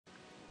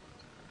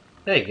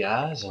Hey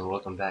guys, and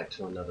welcome back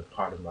to another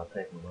part of my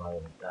Paper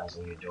Mario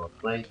 1000 Year Door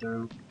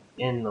playthrough.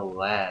 In the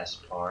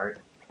last part,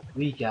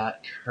 we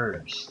got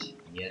cursed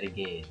yet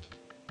again,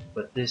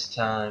 but this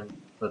time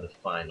for the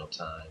final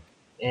time,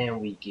 and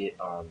we get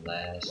our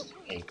last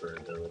paper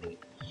ability.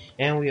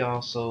 And we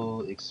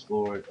also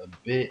explored a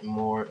bit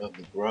more of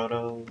the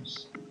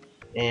grottos,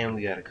 and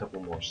we got a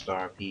couple more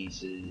star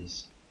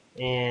pieces,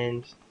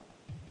 and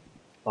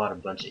fought a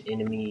bunch of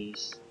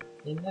enemies,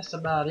 and that's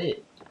about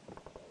it.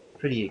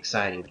 Pretty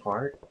exciting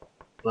part.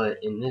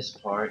 But in this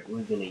part,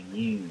 we're going to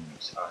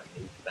use our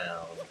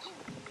newfound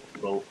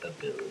boat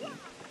ability.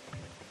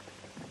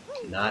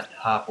 Not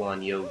hop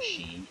on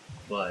Yoshi,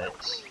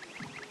 but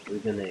we're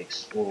going to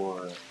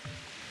explore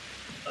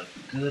a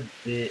good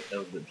bit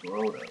of the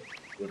grotto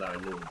with our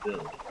new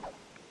ability,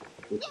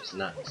 which is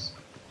nice.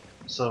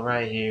 So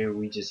right here,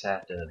 we just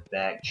have to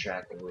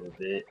backtrack a little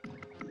bit.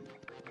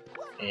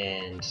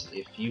 And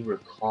if you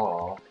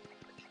recall,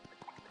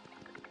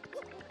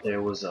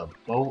 there was a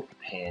boat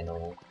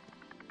panel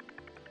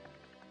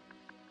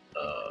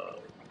uh,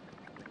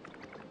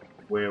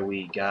 where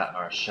we got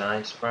our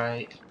shine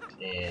sprite,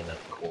 and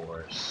of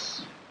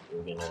course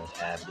we're gonna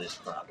have this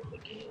problem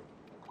again.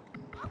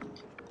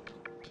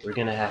 We're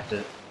gonna have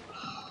to...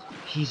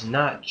 He's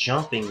not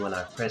jumping when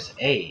I press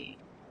A.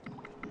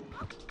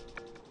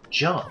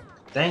 Jump!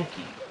 Thank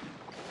you.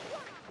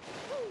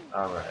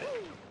 Alright.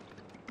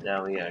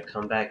 Now we gotta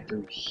come back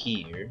through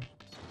here.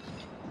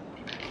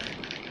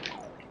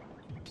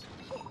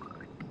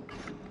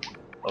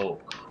 Oh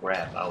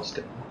crap, I was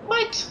gonna...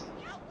 What?!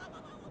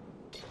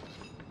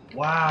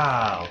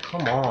 Wow,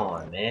 come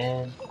on,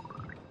 man.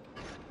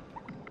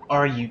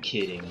 Are you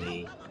kidding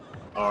me?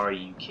 Are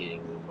you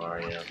kidding me,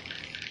 Mario?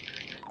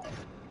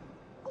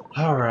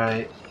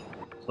 Alright.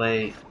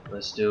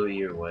 Let's do it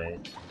your way.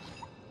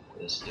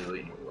 Let's do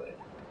it your way.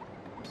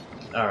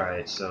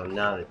 Alright, so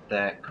now that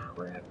that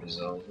crap is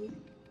over,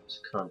 let's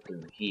come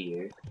through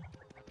here.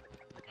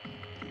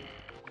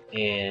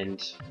 And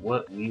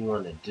what we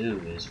want to do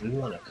is we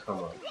want to come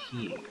up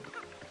here.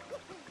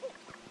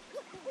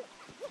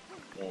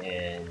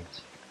 And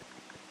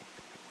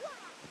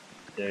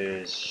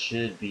there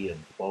should be a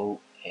boat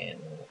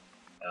panel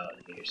out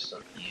here. So,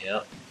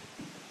 yep.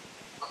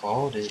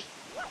 Called it.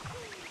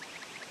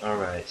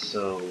 Alright,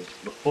 so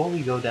before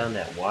we go down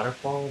that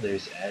waterfall,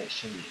 there's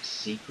actually a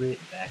secret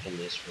back in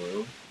this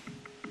room.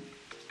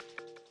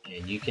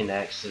 And you can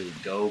actually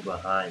go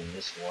behind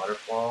this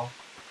waterfall.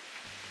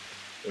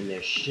 And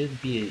there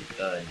should be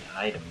an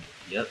item.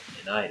 Yep,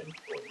 an item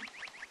for you.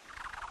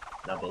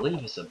 And I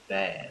believe it's a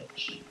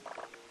badge.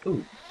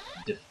 Ooh,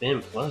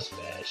 Defend Plus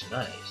badge.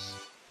 Nice.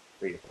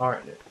 For your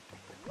partner.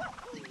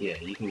 Yeah,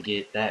 you can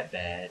get that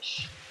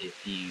badge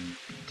if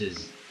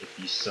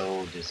you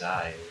so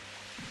desire.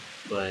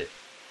 But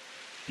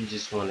if you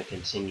just want to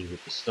continue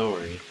with the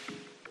story,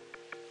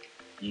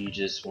 you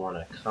just want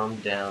to come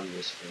down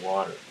this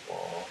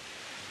waterfall.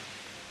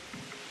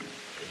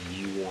 And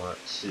you want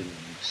to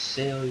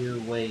sail your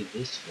way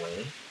this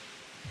way.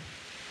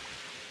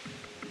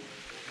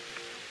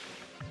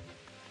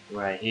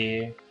 Right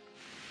here.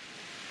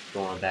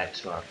 Going back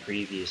to our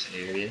previous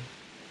area.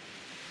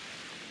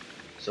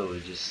 So we're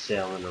just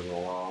sailing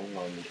along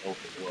on the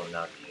open, well,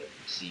 not the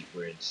open sea,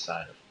 we're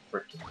inside a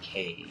freaking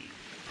cave.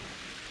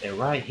 And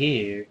right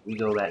here, we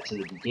go back to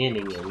the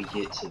beginning and we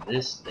get to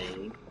this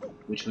thing,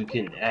 which we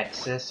couldn't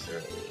access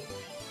earlier,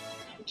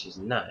 which is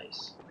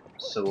nice.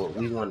 So what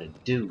we want to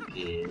do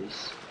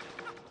is,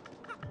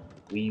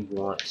 we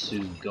want to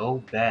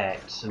go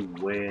back to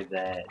where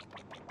that,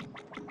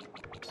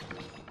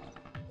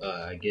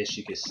 I guess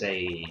you could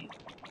say,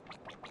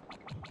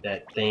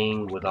 that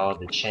thing with all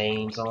the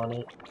chains on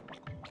it.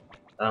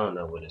 I don't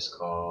know what it's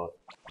called.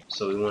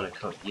 So we want to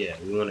come, yeah,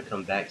 we want to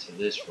come back to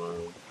this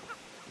room.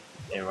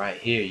 And right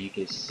here you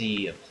can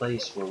see a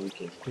place where we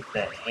can put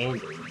that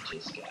handle we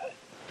just got.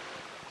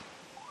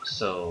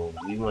 So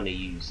we want to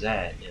use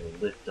that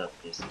and lift up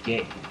this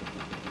gate.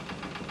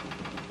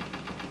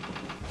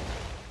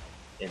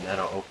 And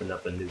that'll open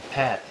up a new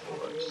path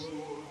for us.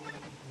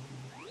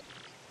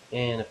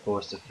 And of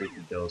course the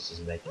freaky ghost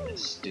is making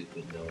this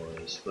stupid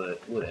noise,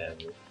 but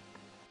whatever.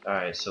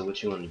 Alright, so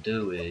what you want to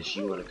do is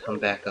you want to come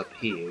back up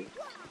here.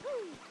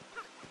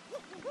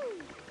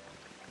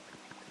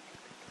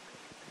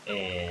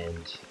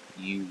 And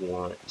you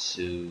want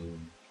to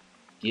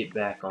get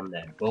back on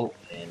that boat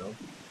panel.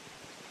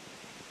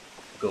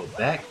 Go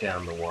back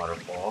down the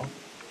waterfall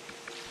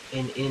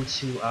and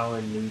into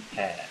our new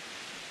path.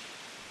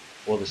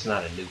 Well, it's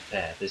not a new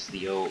path, it's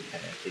the old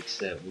path,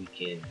 except we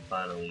can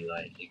finally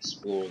like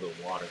explore the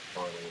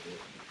waterfront of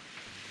it.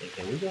 And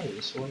can we go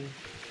this way?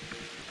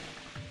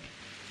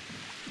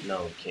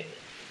 No, we can't.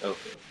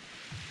 Okay.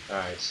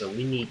 Alright, so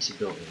we need to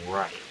go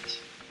right.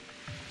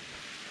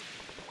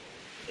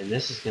 And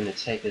this is gonna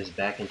take us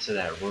back into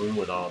that room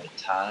with all the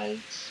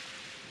tides.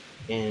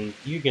 And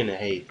you're gonna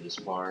hate this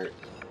part.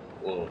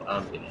 Well,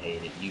 I'm gonna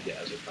hate it. You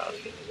guys are probably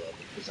gonna love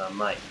it, because I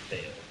might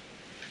fail.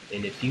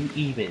 And if you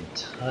even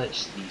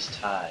touch these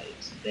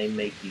tides, they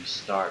make you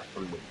start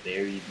from the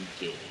very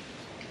beginning.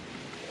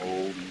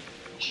 Holy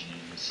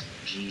Jeez.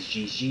 Jeez,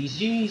 jeez, jeez,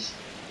 jeez.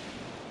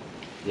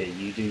 Yeah,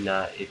 you do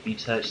not. If you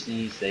touch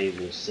these, they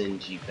will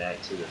send you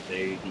back to the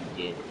very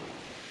beginning,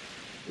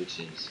 which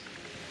is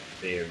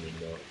very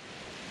annoying.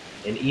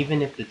 And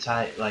even if the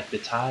tide, like the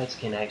tides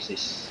can actually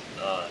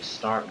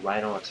start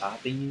right on top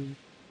of you,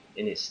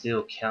 and it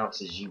still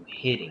counts as you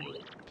hitting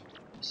it.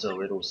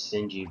 So it'll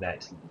send you back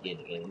to the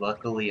beginning. And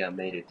luckily, I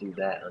made it through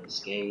that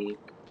unscathed.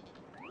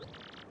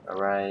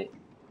 Alright,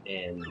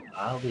 and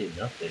oddly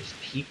enough, there's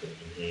people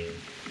in here.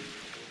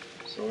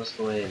 So let's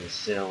go ahead and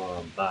sail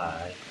on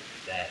by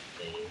that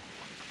thing.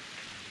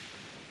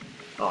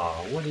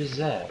 Aw, what is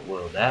that?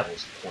 Well, that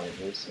was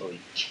pointless. Oh, you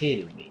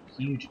kidding me?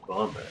 Huge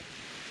bummer.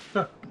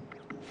 Huh.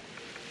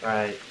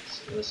 Alright,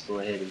 so let's go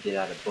ahead and get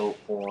out of boat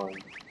form.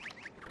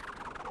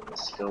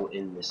 Let's go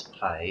in this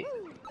pipe.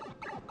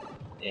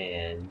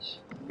 And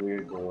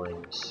we're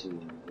going to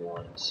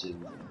want to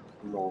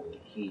come over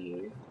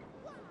here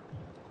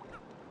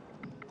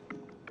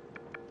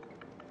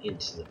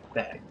into the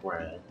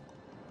background.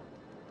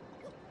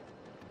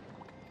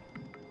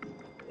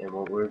 And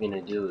what we're going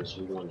to do is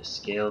we're going to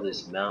scale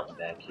this mountain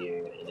back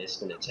here, and it's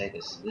going to take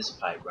us to this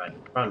pipe right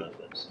in front of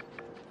us.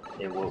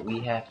 And what we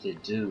have to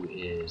do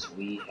is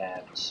we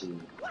have to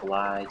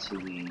fly to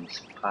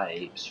these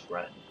pipes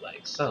right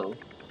like so,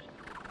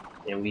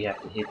 and we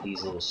have to hit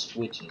these little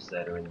switches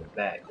that are in the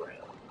background.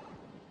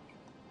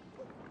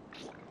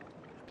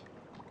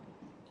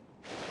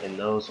 And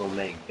those will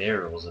make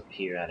barrels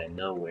appear out of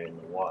nowhere in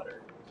the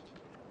water.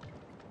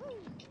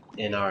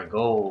 And our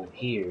goal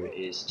here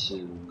is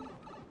to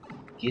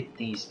get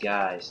these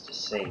guys to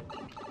safety.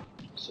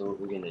 So what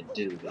we're going to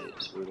do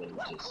is we're going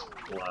to just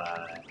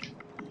fly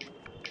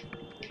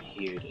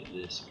here to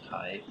this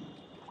pipe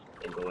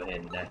and go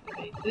ahead and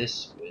activate this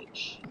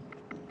switch.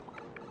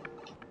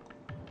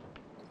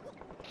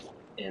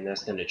 And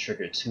that's going to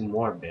trigger 2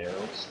 more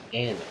barrels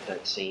and a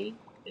cutscene.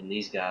 And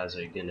these guys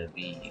are going to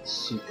be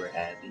super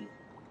happy.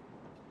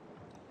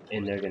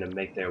 And they're going to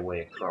make their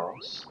way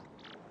across.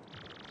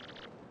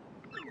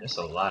 That's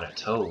a lot of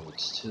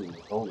toads too,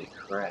 holy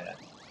crap.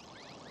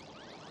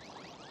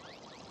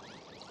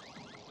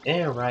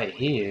 And right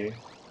here,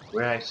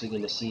 we're actually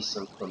going to see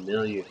some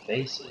familiar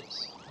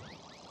faces.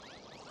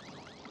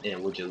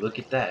 And would you look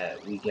at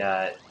that, we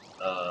got,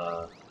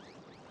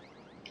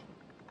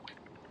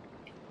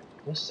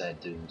 what's that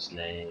dude's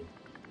name?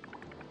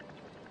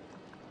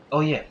 Oh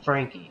yeah,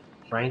 Frankie.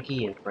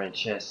 Frankie and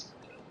Francesca.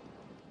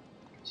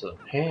 So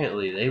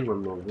apparently they were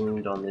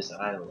marooned on this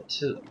island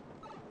too.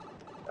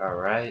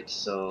 Alright,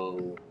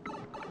 so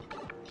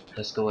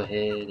let's go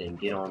ahead and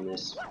get on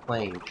this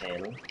playing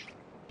panel.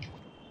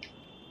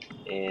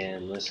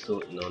 And let's go,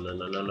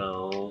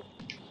 no.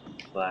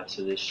 Fly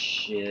to this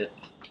ship.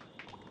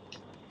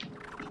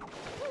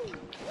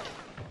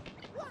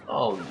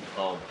 Oh my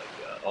god,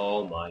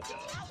 oh my god,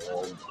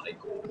 oh my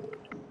god.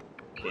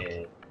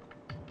 Okay.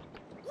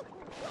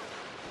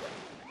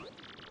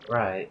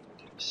 Right,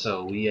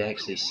 so we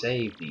actually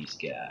saved these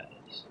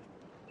guys.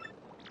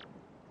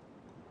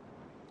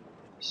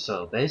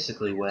 So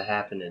basically what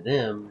happened to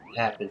them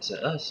happened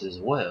to us as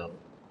well.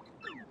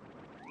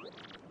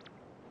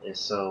 And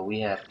so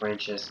we have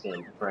Francesca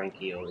and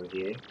Frankie over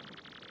here.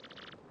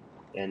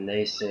 And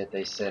they said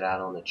they set out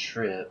on a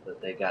trip,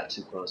 but they got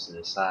too close to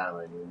this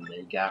island and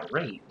they got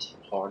raped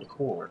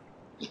hardcore.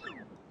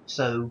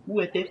 So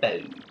what the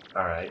fuck?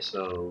 Alright,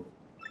 so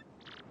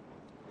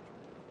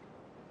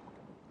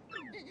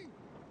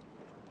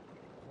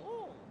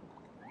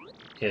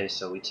okay,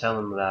 so we tell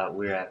them about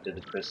we're after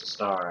the Crystal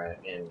Star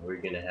and we're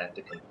gonna have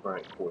to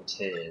confront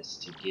Cortez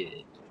to get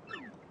it.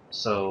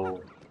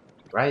 So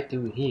right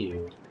through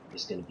here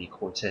is gonna be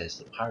Cortez,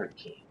 the Pirate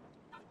King.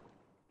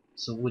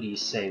 So what do you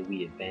say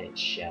we advance,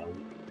 shall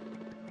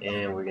we?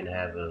 And we're gonna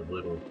have a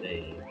little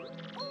thing.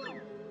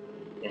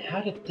 And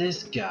how did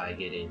this guy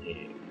get in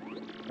here?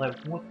 Like,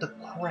 what the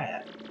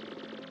crap?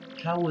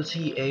 How was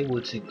he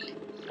able to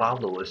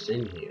follow us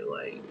in here?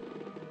 Like,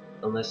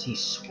 unless he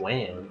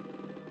swam.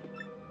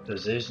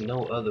 Because there's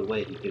no other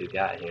way he could have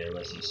got here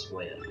unless he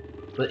swam.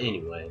 But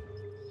anyway,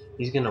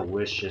 he's gonna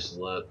wish us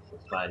luck for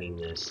fighting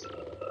this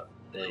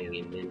thing,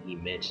 and then he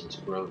mentions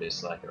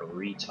Grotus like a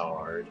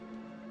retard.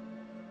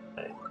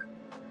 Right.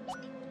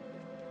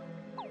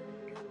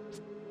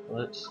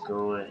 Let's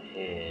go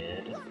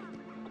ahead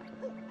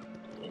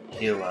and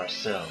heal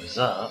ourselves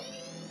up.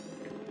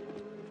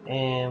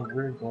 And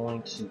we're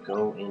going to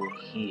go in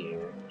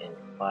here and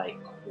fight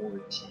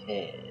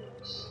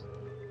Cortez.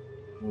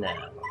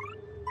 Now,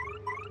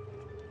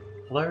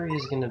 Flurry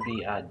is going to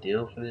be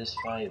ideal for this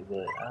fight,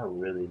 but I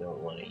really don't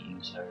want to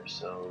use her,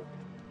 so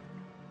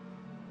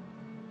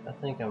I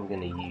think I'm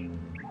going to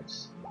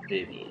use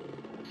Vivian.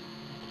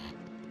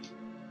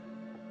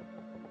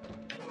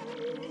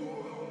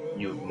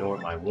 You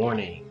ignored my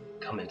warning.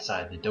 Come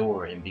inside the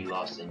door and be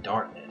lost in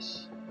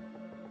darkness.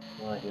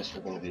 Well, I guess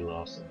we're going to be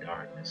lost in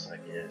darkness, I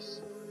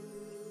guess.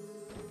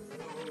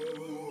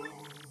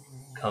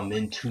 Come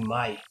into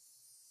my...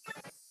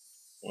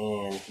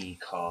 And he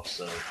coughs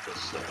up the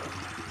stuff.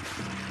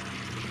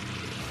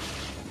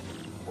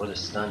 What a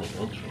stunning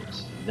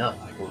entrance.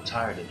 Enough, I grow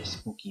tired of this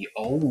spooky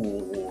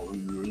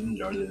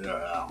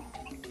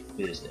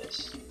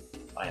business.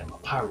 I am a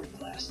pirate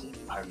blasted.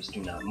 Pirates do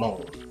not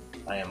moan.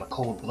 I am a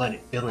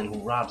cold-blooded villain who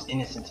robs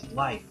innocents of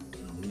life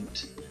and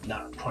loot,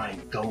 not a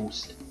prying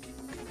ghost.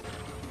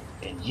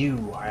 And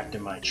you are after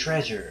my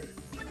treasure.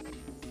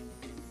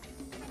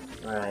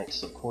 Alright,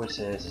 so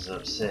Cortez is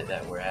upset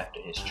that we're after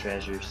his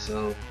treasure,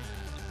 so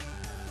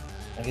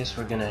I guess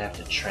we're gonna have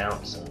to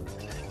trounce him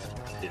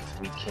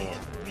if we can't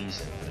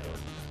reason with him.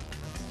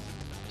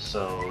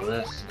 So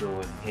let's go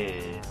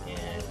ahead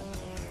and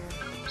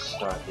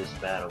start this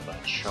battle by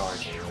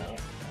charging up.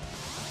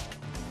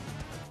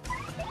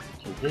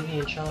 Can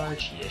Vivian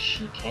charge? Yes,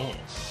 she can.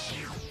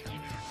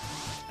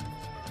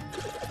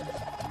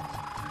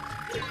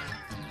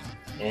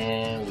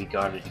 And we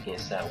guarded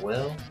against that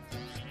well.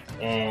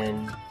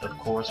 And of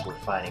course we're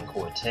fighting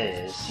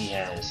Cortez. He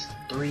has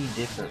 3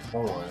 different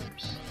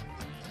forms.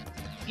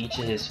 Each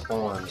of his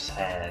forms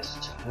has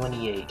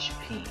 20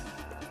 HP.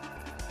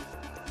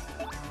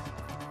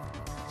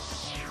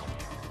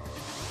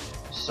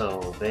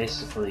 So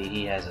basically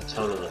he has a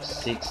total of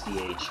 60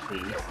 HP,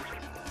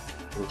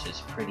 which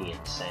is pretty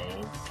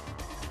insane.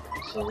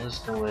 So let's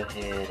go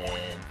ahead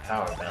and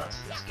power bounce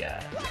this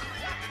guy.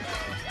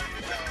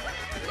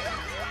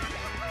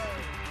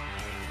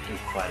 Do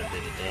quite a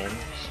bit of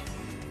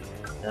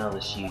damage. Now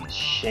let's use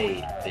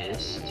Shade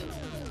Fist.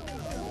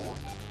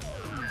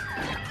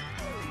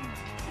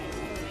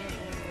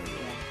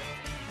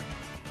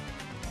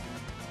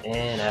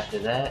 And after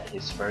that,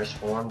 his first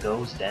form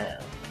goes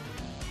down.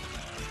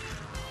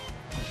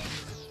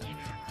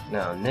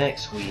 Now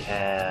next we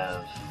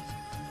have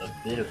a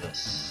bit of a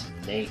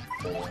snake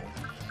form.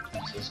 So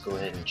let's go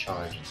ahead and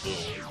charge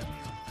again.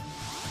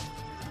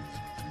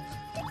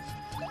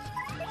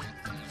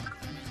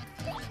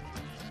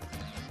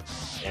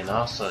 And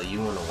also you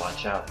want to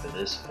watch out for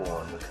this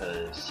form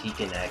because he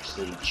can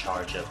actually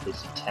charge up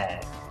his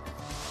attack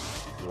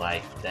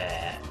like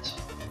that.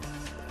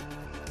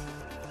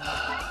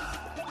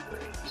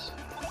 Great.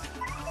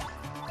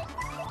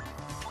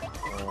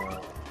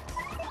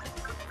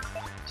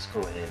 Let's go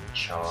ahead and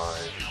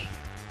charge.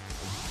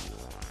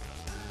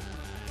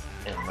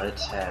 And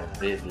let's have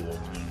Vivian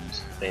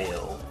use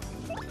Veil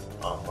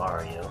on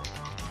Mario.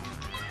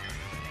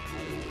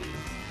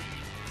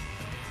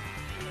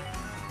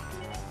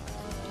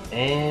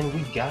 And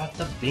we got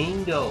the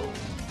bingo!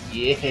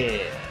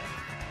 Yeah!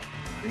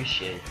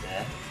 Appreciate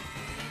that.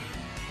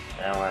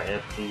 Now our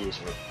FP is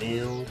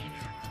refilled.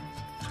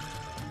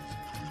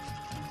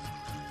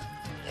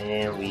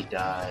 And we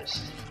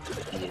dodged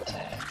the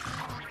attack.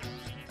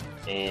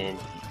 And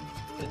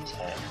the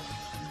attack.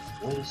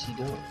 What is he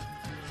doing?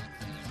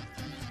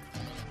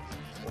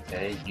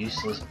 Okay,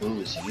 useless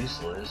blue is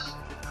useless.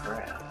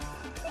 Crap.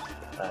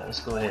 Alright, let's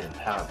go ahead and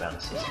power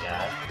bounce this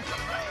guy.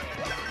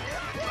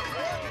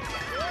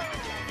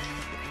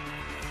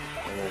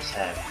 And let's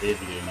have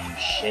Vivian use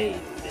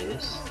Shade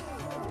Fist.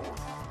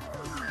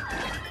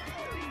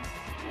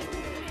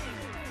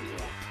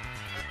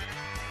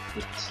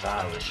 Get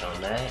stylish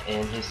on that,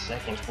 and his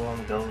second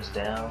form goes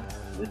down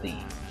with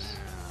ease.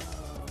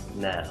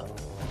 Now,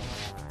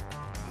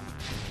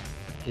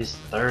 his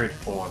third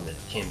form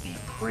can be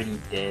pretty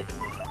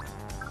deadly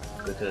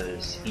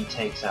because he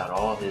takes out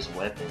all his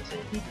weapons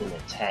and he can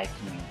attack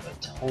you a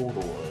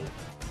total of,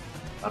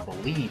 I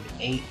believe,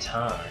 8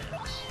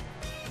 times,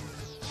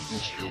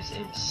 which is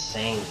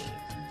insane.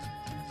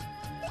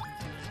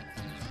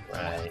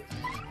 Right?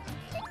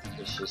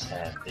 Let's just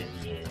have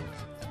Vivian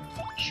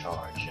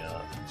charge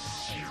up.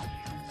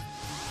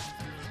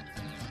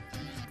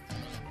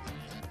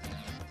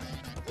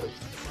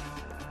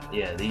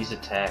 Yeah, these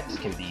attacks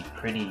can be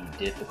pretty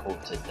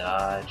difficult to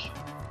dodge.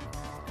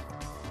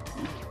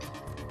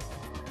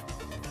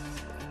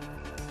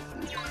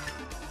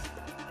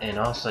 And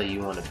also you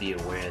want to be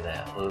aware of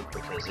that hook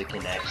because it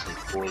can actually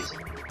poison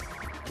you.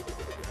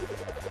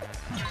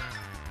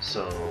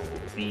 So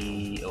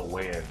be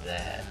aware of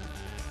that.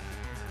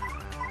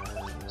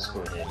 Let's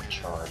go ahead and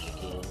charge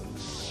again.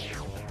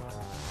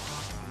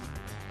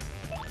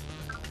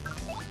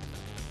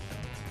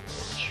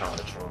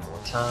 Charge one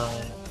more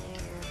time.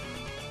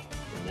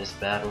 And this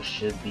battle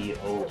should be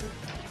over.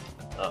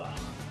 Ugh.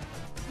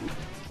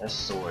 That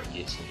sword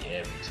gets me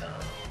every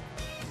time.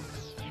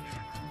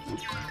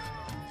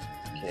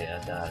 Okay, I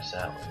dodged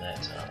that one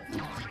that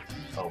time.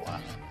 Oh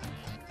wow.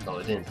 Oh,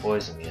 it didn't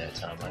poison me that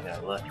time, I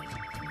got lucky.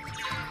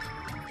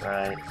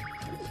 Right?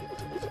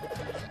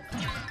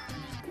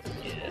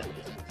 Yeah.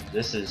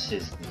 This is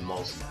his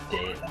most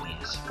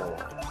deadliest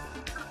form.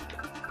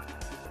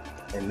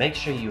 And make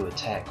sure you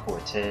attack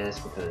Cortez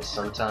because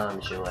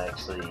sometimes you'll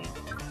actually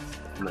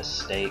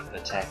mistake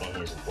attacking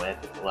his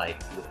weapon.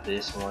 Like with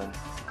this one,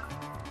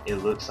 it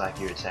looks like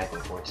you're attacking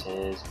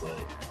Cortez, but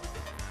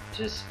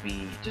just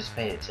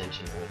pay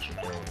attention to what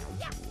you're doing.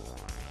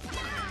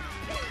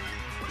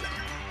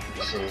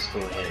 So let's go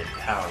ahead and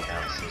power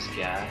bounce this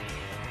guy.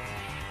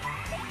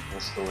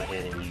 Let's go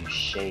ahead and use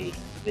Shade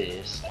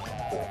Fist on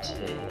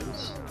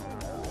Cortez.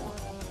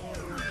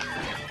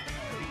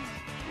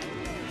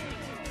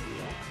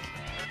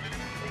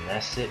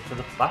 that's it for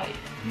the fight.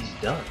 He's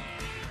done.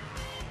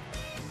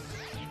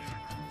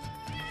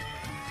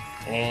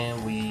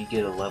 And we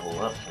get a level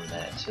up from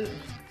that too,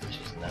 which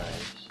is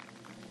nice.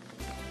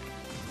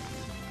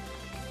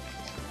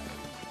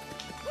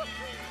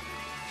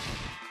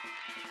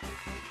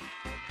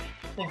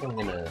 I think I'm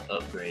gonna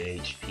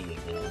upgrade HP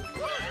again.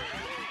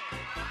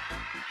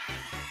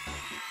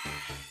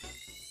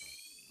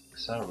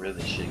 Cause I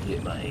really should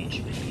get my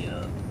HP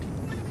up.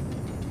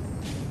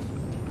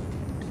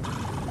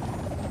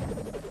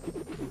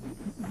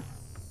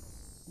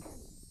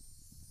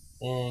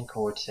 And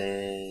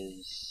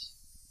Cortez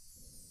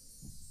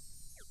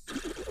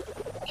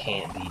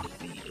can't be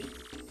defeated.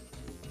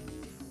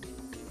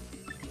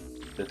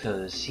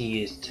 Because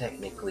he is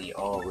technically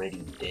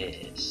already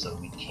dead, so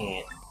we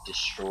can't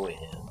destroy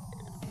him.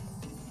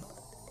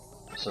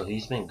 So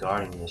he's been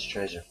guarding this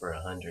treasure for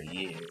 100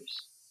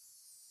 years.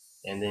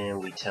 And then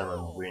we tell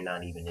him we're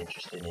not even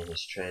interested in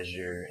his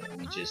treasure and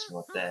we just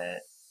want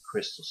that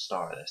crystal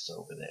star that's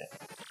over there.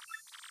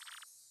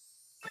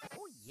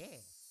 Oh yeah.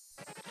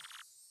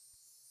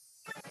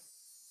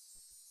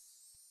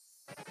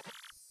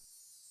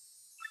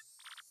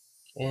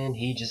 And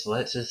he just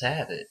lets us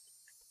have it.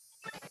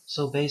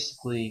 So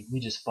basically,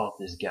 we just fought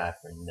this guy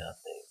for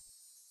nothing.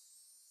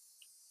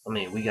 I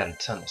mean, we got a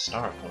ton of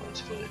star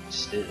points, but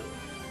still.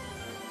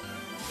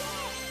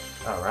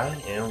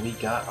 Alright, and we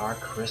got our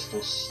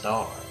crystal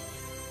star.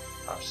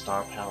 Our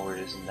star power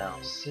is now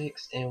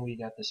 6, and we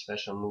got the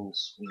special move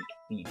Sweet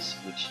Feast,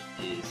 which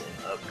is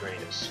an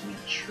upgrade of Sweet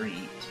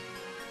Treat.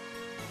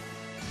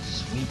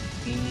 Sweet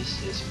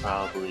Feast is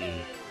probably,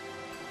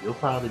 you'll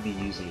probably be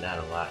using that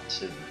a lot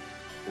too,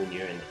 when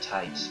you're in a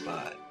tight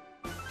spot.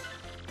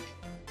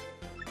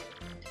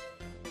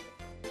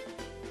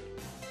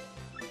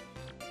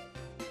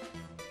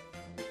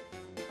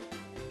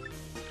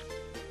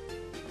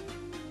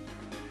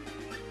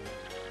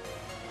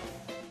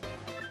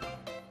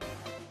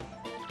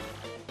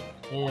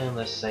 And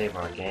let's save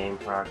our game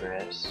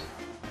progress.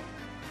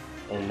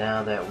 And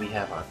now that we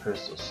have our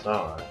crystal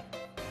star,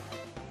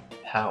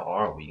 how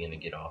are we gonna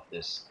get off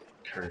this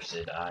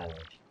cursed island?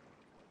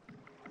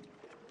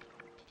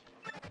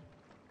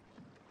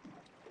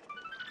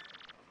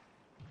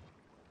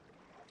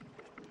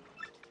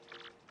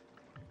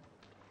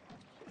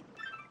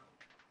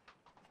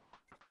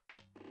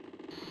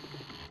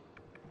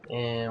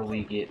 And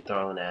we get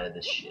thrown out of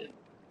the ship.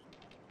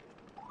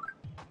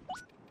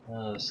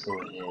 Let's go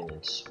ahead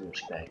and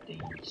switch back to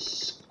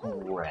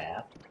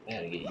Scrap. I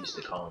gotta get used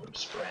to calling him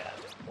Scrap.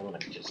 I wanna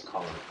just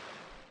call him.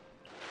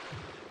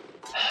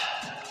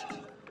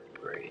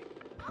 Great.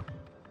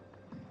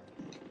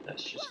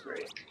 That's just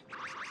great.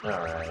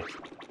 Alright.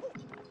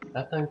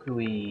 I think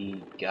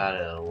we got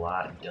a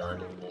lot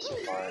done in this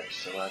part,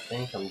 so I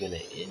think I'm gonna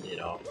end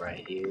it off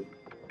right here.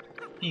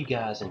 If you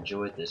guys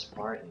enjoyed this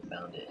part and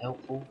found it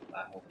helpful,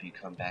 I hope you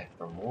come back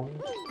for more,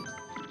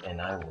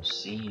 and I will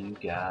see you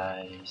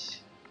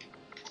guys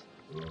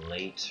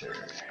later.